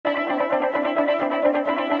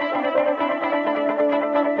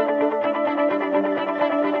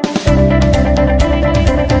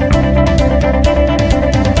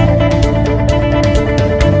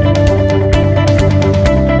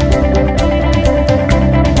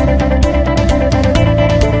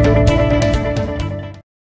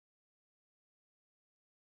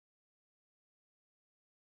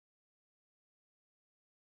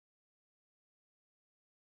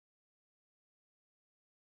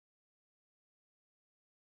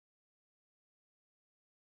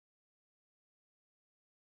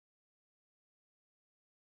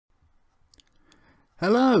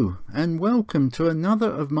Hello and welcome to another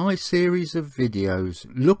of my series of videos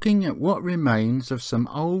looking at what remains of some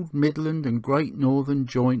old Midland and Great Northern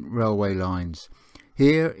joint railway lines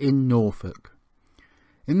here in Norfolk.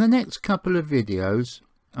 In the next couple of videos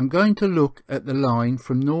I'm going to look at the line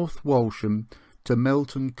from North Walsham to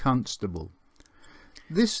Melton Constable.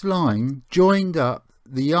 This line joined up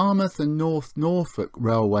the Yarmouth and North Norfolk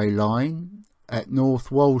railway line at North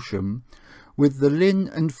Walsham with the Lynn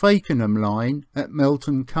and Fakenham line at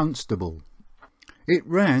Melton Constable. It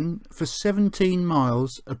ran for 17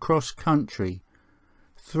 miles across country,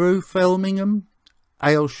 through Felmingham,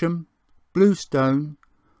 Aylsham, Bluestone,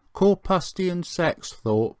 Corpusty and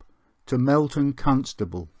Saxthorpe to Melton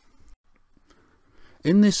Constable.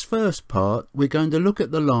 In this first part we're going to look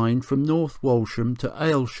at the line from North Walsham to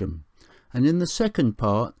Aylsham, and in the second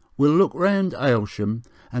part we'll look round Aylsham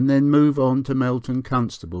and then move on to Melton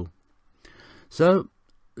Constable. So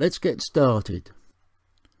let's get started.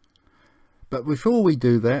 But before we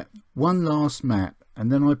do that, one last map, and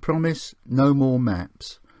then I promise no more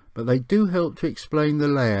maps, but they do help to explain the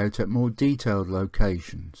layout at more detailed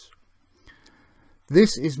locations.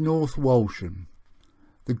 This is North Walsham.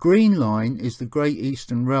 The green line is the Great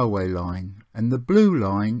Eastern Railway line, and the blue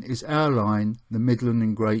line is our line, the Midland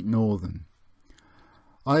and Great Northern.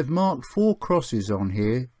 I've marked 4 crosses on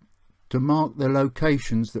here to mark the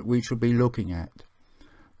locations that we shall be looking at.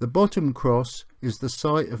 The bottom cross is the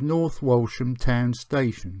site of North Walsham Town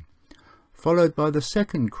Station, followed by the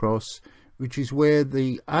second cross, which is where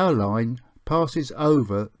our line passes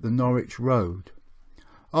over the Norwich Road,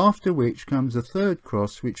 after which comes a third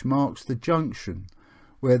cross which marks the junction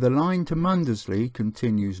where the line to Mundersley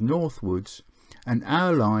continues northwards and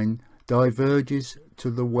our line diverges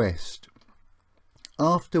to the west,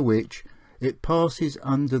 after which it passes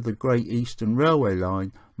under the Great Eastern Railway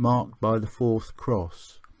line marked by the 4th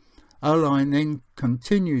cross. Our line then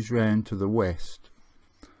continues round to the west.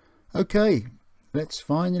 Okay, let's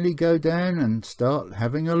finally go down and start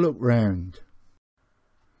having a look round.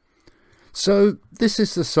 So this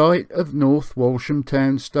is the site of North Walsham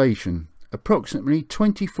Town Station, approximately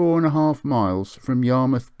 24.5 miles from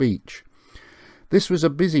Yarmouth Beach. This was a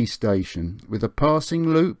busy station with a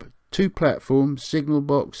passing loop, 2 platforms, signal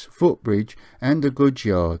box, footbridge and a goods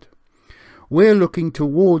yard. We're looking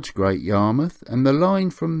towards Great Yarmouth, and the line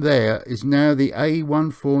from there is now the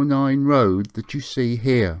A149 road that you see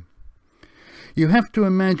here. You have to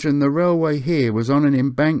imagine the railway here was on an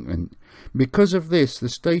embankment. Because of this, the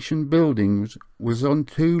station building was on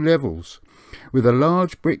 2 levels, with a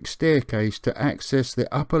large brick staircase to access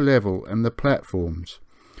the upper level and the platforms.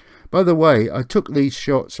 By the way, I took these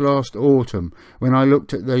shots last autumn when I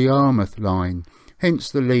looked at the Yarmouth line, hence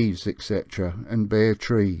the leaves, etc., and bare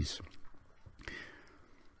trees.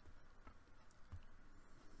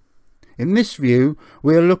 In this view,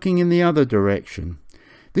 we are looking in the other direction.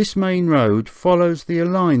 This main road follows the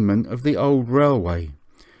alignment of the old railway.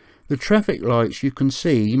 The traffic lights you can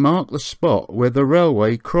see mark the spot where the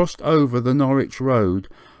railway crossed over the Norwich Road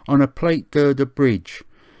on a plate girder bridge,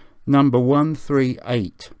 number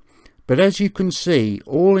 138. But as you can see,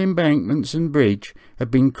 all embankments and bridge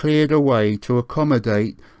have been cleared away to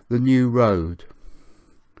accommodate the new road.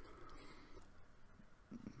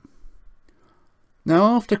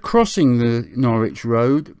 Now, after crossing the Norwich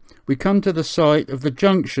Road, we come to the site of the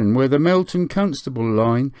junction where the Melton Constable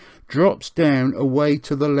line drops down away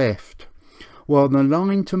to the left, while the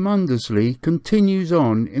line to Mundersley continues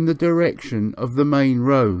on in the direction of the main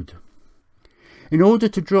road. In order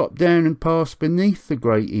to drop down and pass beneath the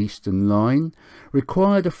Great Eastern line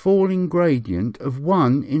required a falling gradient of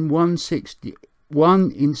 1 in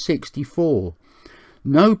 64.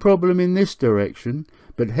 No problem in this direction,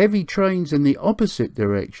 but heavy trains in the opposite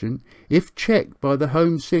direction, if checked by the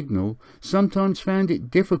home signal, sometimes found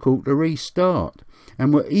it difficult to restart,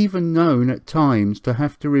 and were even known at times to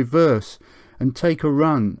have to reverse and take a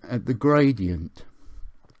run at the gradient.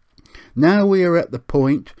 Now we are at the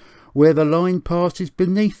point where the line passes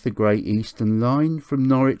beneath the Great Eastern line from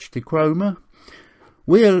Norwich to Cromer.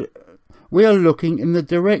 We are looking in the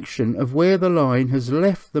direction of where the line has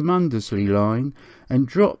left the Mundersley line and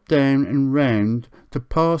dropped down and round to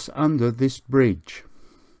pass under this bridge.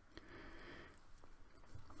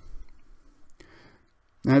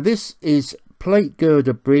 Now this is plate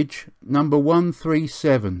girder bridge number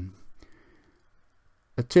 137,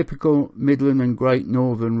 a typical Midland and Great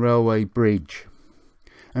Northern Railway bridge.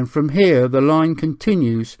 And from here the line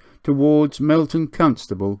continues towards Melton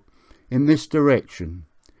Constable in this direction,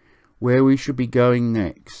 where we should be going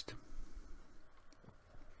next.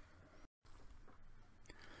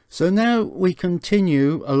 So now we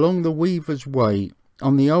continue along the Weaver's Way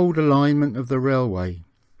on the old alignment of the railway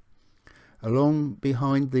along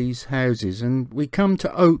behind these houses, and we come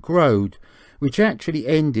to Oak Road, which actually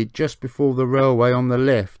ended just before the railway on the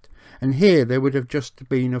left, and here there would have just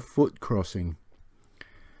been a foot crossing.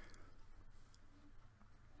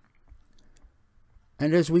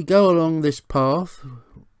 And as we go along this path,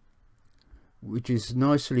 which is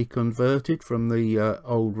nicely converted from the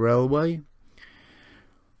old railway,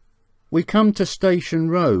 we come to Station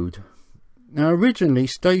Road. Now originally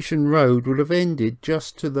Station Road would have ended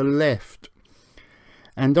just to the left,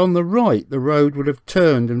 and on the right the road would have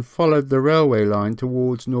turned and followed the railway line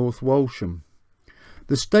towards North Walsham.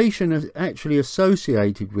 The station actually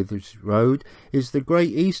associated with this road is the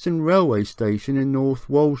Great Eastern Railway Station in North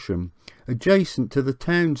Walsham, adjacent to the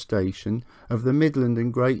town station of the Midland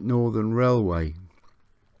and Great Northern Railway.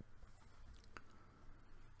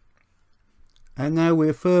 And now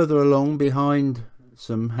we're further along behind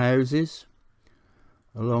some houses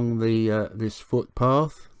along the this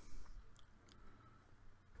footpath.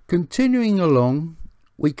 Continuing along,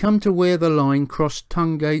 we come to where the line crossed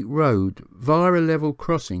Tungate Road via a level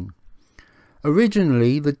crossing.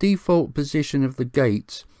 Originally the default position of the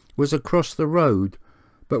gates was across the road,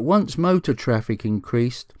 but once motor traffic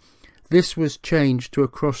increased, this was changed to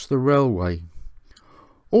across the railway.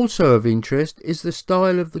 Also of interest is the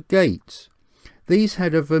style of the gates. These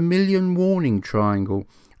had a vermilion warning triangle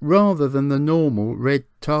rather than the normal red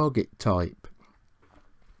target type.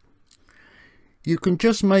 You can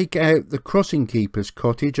just make out the crossing keeper's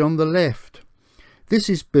cottage on the left. This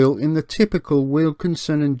is built in the typical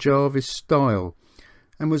Wilkinson and Jarvis style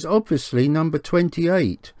and was obviously number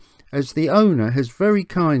 28, as the owner has very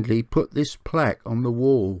kindly put this plaque on the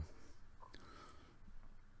wall.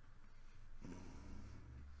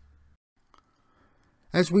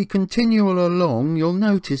 As we continue along, you'll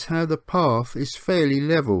notice how the path is fairly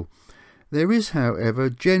level. There is, however,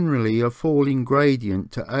 generally a falling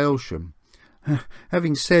gradient to Aylsham.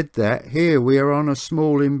 Having said that, here we are on a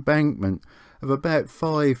small embankment of about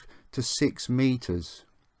 5 to 6 metres.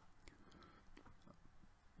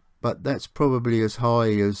 But that's probably as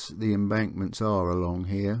high as the embankments are along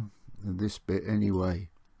here, this bit anyway.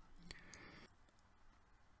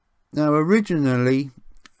 Now originally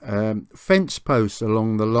fence posts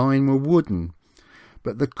along the line were wooden,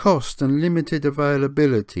 but the cost and limited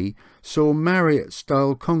availability saw Marriott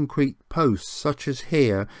style concrete posts such as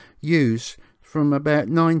here used from about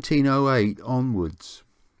 1908 onwards.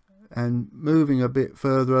 And moving a bit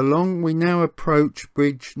further along, we now approach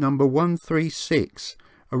bridge number 136,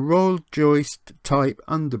 a roll joist type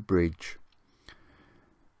underbridge.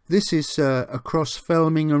 This is across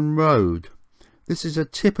Felmingham Road. This is a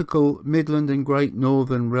typical Midland and Great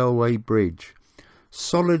Northern Railway bridge,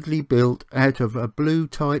 solidly built out of a blue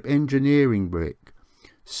type engineering brick,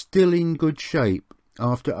 still in good shape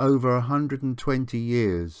after over 120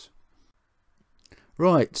 years.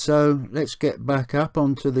 Right, so let's get back up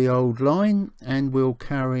onto the old line and we'll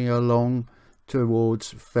carry along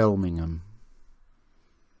towards Felmingham.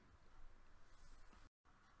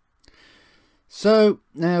 So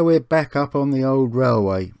now we're back up on the old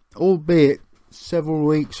railway, albeit several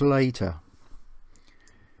weeks later.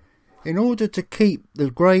 In order to keep the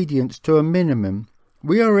gradients to a minimum,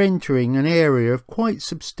 we are entering an area of quite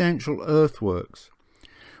substantial earthworks.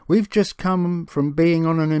 We've just come from being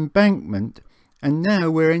on an embankment and now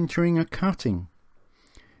we're entering a cutting.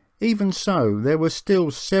 Even so, there were still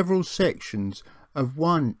several sections of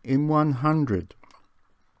 1 in 100.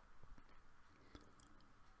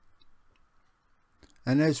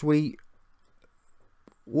 And as we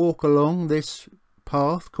walk along this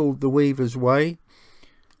path called the Weaver's Way,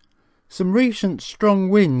 some recent strong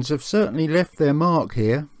winds have certainly left their mark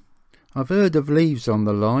here. I've heard of leaves on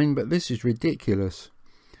the line, but this is ridiculous.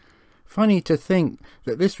 Funny to think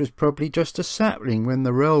that this was probably just a sapling when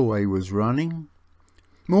the railway was running.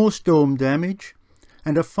 More storm damage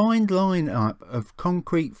and a fine line up of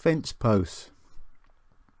concrete fence posts.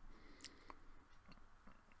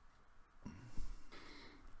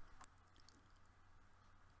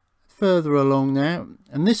 Further along now,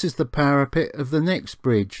 and this is the parapet of the next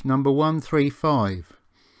bridge, number 135.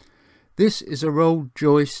 This is a rolled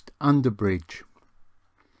joist underbridge.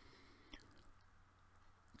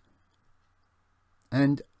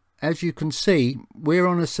 And as you can see, we're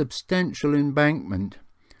on a substantial embankment.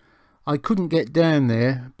 I couldn't get down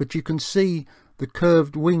there, but you can see the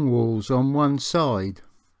curved wing walls on one side.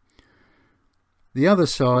 The other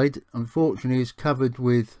side, unfortunately, is covered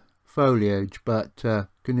with foliage, but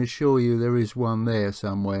can assure you there is one there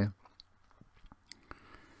somewhere.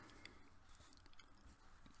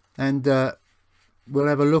 And we'll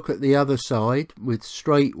have a look at the other side with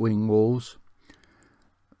straight wing walls.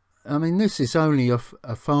 I mean, this is only a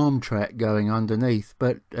farm track going underneath,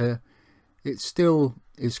 but it still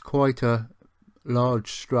is quite a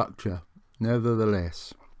large structure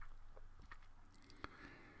nevertheless.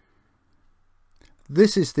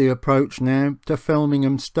 This is the approach now to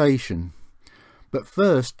Felmingham Station, but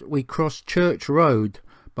first we cross Church Road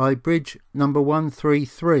by bridge number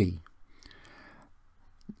 133.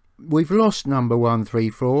 We've lost number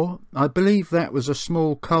 134. I believe that was a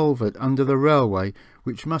small culvert under the railway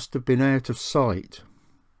which must have been out of sight.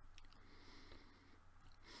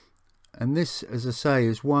 And this, as I say,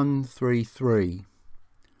 is 133.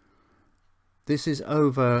 This is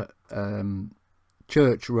over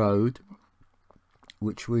Church Road,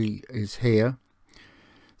 which is here.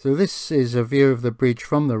 So this is a view of the bridge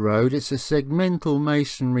from the road. It's a segmental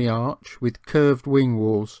masonry arch with curved wing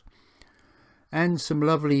walls and some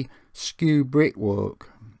lovely skew brickwork.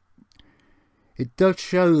 It does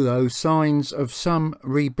show though signs of some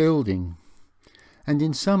rebuilding, and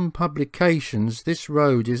in some publications this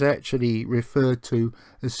road is actually referred to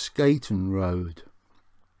as Skayton Road.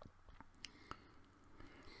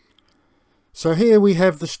 So here we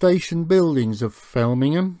have the station buildings of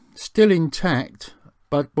Felmingham, still intact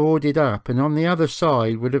but boarded up, and on the other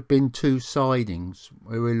side would have been two sidings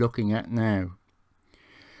where we're looking at now.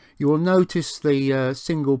 You will notice the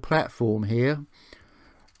single platform here.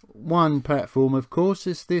 One platform, of course,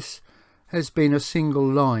 as this has been a single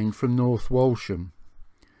line from North Walsham.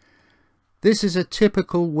 This is a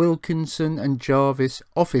typical Wilkinson and Jarvis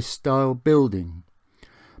office style building,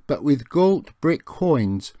 but with gilt brick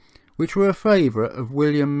coins which were a favourite of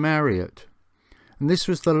William Marriott, and this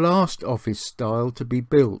was the last office style to be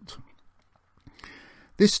built.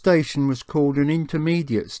 This station was called an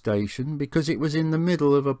intermediate station because it was in the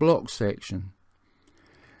middle of a block section,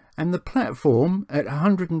 and the platform at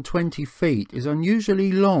 120 feet is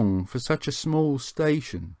unusually long for such a small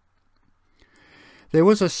station. There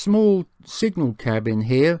was a small signal cabin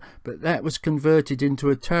here, but that was converted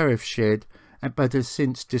into a tariff shed but has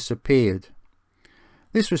since disappeared.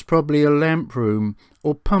 This was probably a lamp room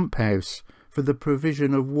or pump house for the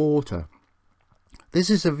provision of water. This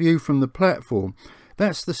is a view from the platform.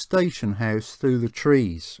 That's the station house through the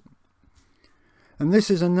trees. And this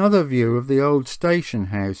is another view of the old station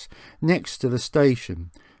house next to the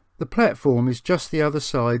station. The platform is just the other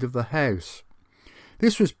side of the house.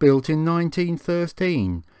 This was built in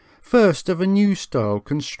 1913, first of a new style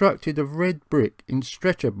constructed of red brick in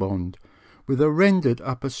stretcher bond with a rendered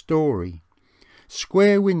upper story.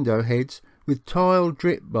 Square window heads with tile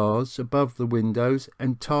drip bars above the windows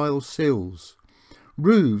and tile sills.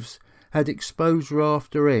 Roofs had exposed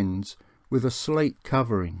rafter ends with a slate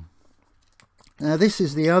covering. Now this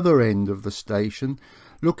is the other end of the station,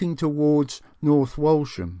 looking towards North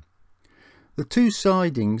Walsham. The two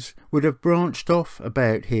sidings would have branched off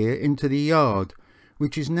about here into the yard,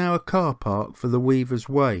 which is now a car park for the Weaver's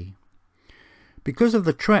Way. Because of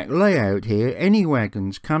the track layout here, any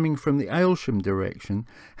wagons coming from the Aylsham direction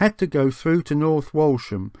had to go through to North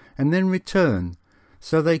Walsham and then return,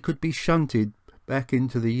 so they could be shunted back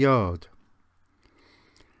into the yard.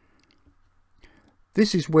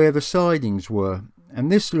 This is where the sidings were,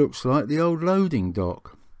 and this looks like the old loading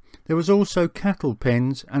dock. There was also cattle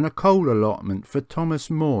pens and a coal allotment for Thomas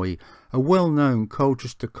Moy, a well-known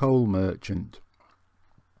Colchester coal merchant.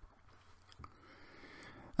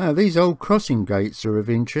 These old crossing gates are of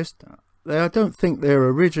interest. I don't think they're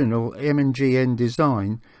original M&GN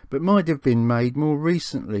design, but might have been made more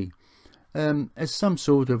recently as some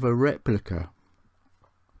sort of a replica.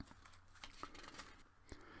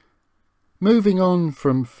 Moving on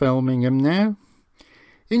from Felmingham now.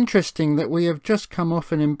 Interesting that we have just come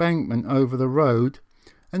off an embankment over the road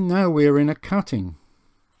and now we're in a cutting.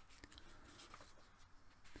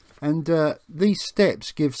 And these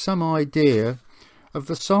steps give some idea of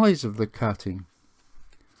the size of the cutting.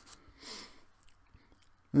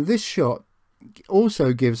 Now, this shot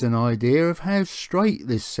also gives an idea of how straight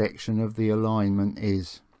this section of the alignment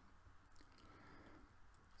is.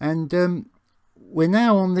 And we're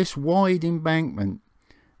now on this wide embankment.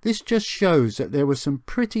 This just shows that there were some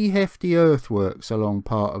pretty hefty earthworks along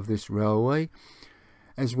part of this railway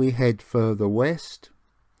as we head further west,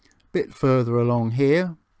 a bit further along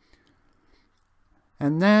here.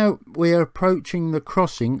 And now we are approaching the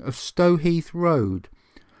crossing of Stowheath Road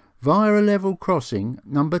via a level crossing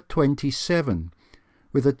number 27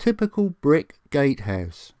 with a typical brick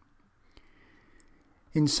gatehouse.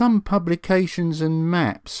 In some publications and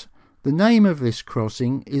maps, the name of this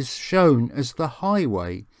crossing is shown as the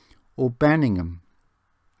Highway or Banningham.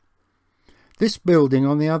 This building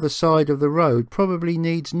on the other side of the road probably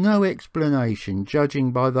needs no explanation,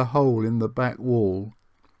 judging by the hole in the back wall.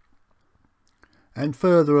 and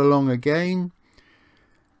further along again.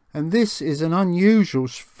 And this is an unusual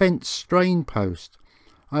fence strain post.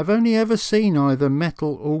 I've only ever seen either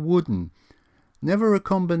metal or wooden, never a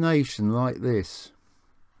combination like this.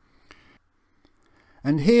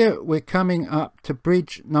 And here we're coming up to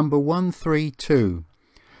bridge number 132,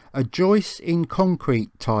 a joist in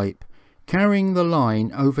concrete type, carrying the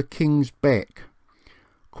line over King's Beck.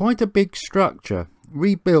 Quite a big structure,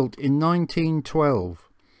 rebuilt in 1912.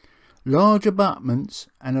 Large abutments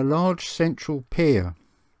and a large central pier.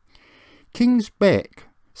 King's Beck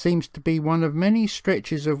seems to be one of many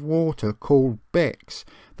stretches of water called becks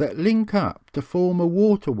that link up to form a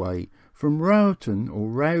waterway from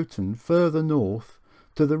Rowton further north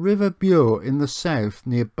to the River Bure in the south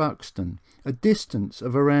near Buxton, a distance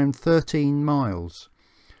of around 13 miles.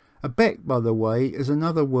 A beck, by the way, is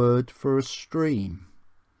another word for a stream.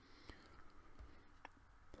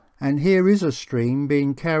 And here is a stream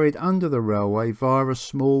being carried under the railway via a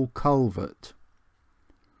small culvert.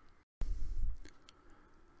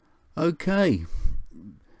 Okay,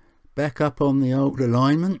 back up on the old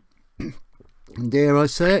alignment, and dare I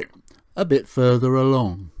say it, a bit further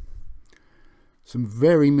along. Some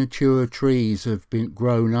very mature trees have been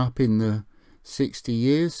grown up in the 60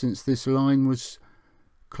 years since this line was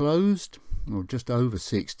closed, or just over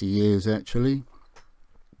 60 years actually.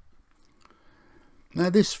 Now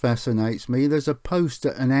this fascinates me. There's a post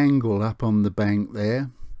at an angle up on the bank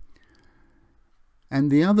there, and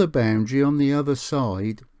the other boundary on the other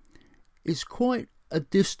side is quite a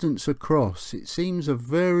distance across. It seems a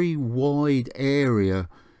very wide area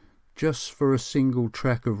just for a single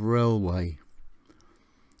track of railway.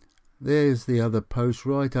 There's the other post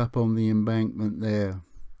right up on the embankment there.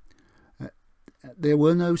 There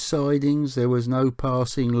were no sidings, there was no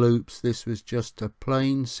passing loops, this was just a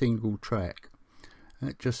plain single track.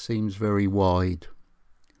 That just seems very wide.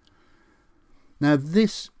 Now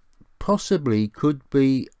this possibly could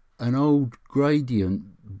be an old gradient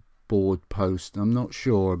board post, I'm not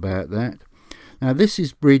sure about that. Now this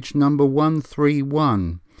is bridge number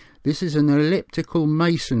 131. This is an elliptical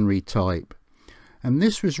masonry type, and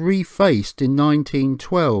this was refaced in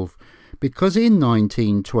 1912 because in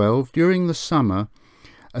 1912 during the summer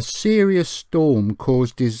a serious storm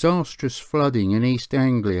caused disastrous flooding in East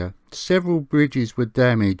Anglia. Several bridges were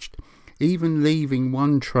damaged, even leaving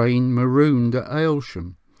one train marooned at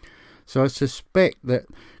Aylsham. So I suspect that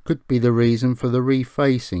could be the reason for the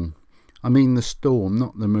refacing. I mean the storm,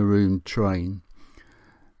 not the marooned train.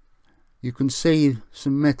 You can see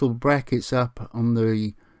some metal brackets up on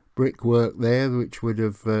the brickwork there which would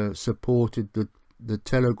have supported the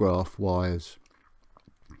telegraph wires.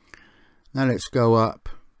 Now let's go up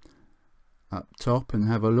top and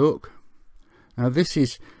have a look. Now this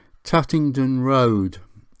is Tuttingdon Road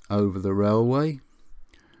over the railway.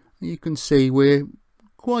 You can see we're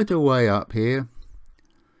quite a way up here,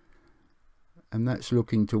 and that's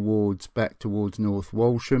looking back towards North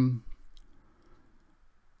Walsham,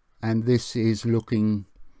 and this is looking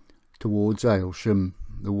towards Aylsham,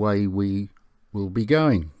 the way we will be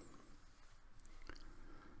going.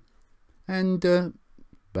 And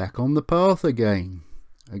back on the path again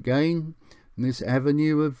this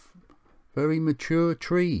avenue of very mature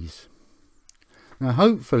trees. Now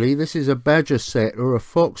hopefully this is a badger set or a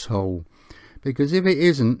foxhole, because if it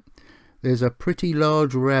isn't, there's a pretty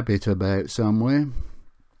large rabbit about somewhere.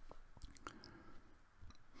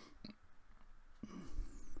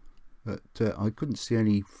 But I couldn't see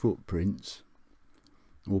any footprints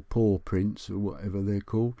or paw prints or whatever they're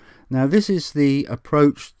called. Now this is the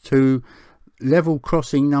approach to level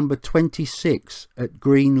crossing number 26 at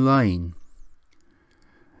Green Lane.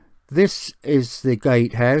 This is the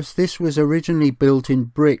gatehouse. This was originally built in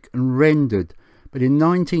brick and rendered, but in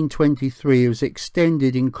 1923 it was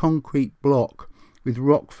extended in concrete block with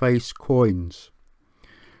rock face quoins.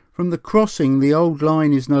 From the crossing the old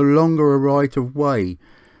line is no longer a right of way,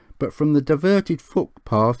 but from the diverted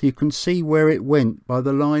footpath you can see where it went by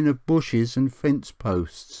the line of bushes and fence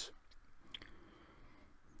posts.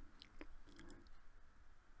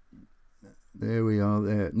 There we are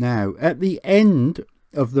there. Now at the end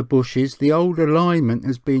of the bushes the old alignment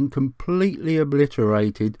has been completely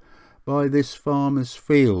obliterated by this farmer's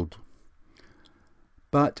field,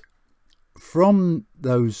 but from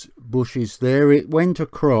those bushes there it went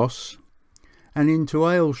across and into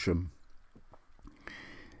Aylsham.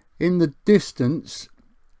 In the distance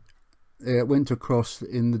it went across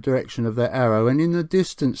in the direction of that arrow, and in the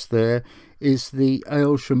distance there is the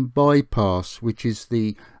Aylsham bypass, which is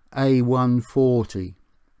the A140,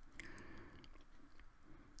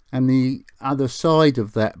 and the other side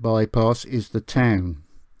of that bypass is the town.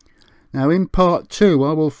 Now in part 2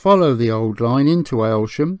 I will follow the old line into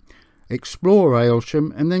Aylsham, explore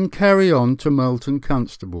Aylsham and then carry on to Melton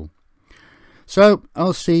Constable. So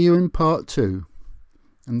I'll see you in part 2,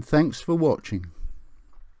 and thanks for watching.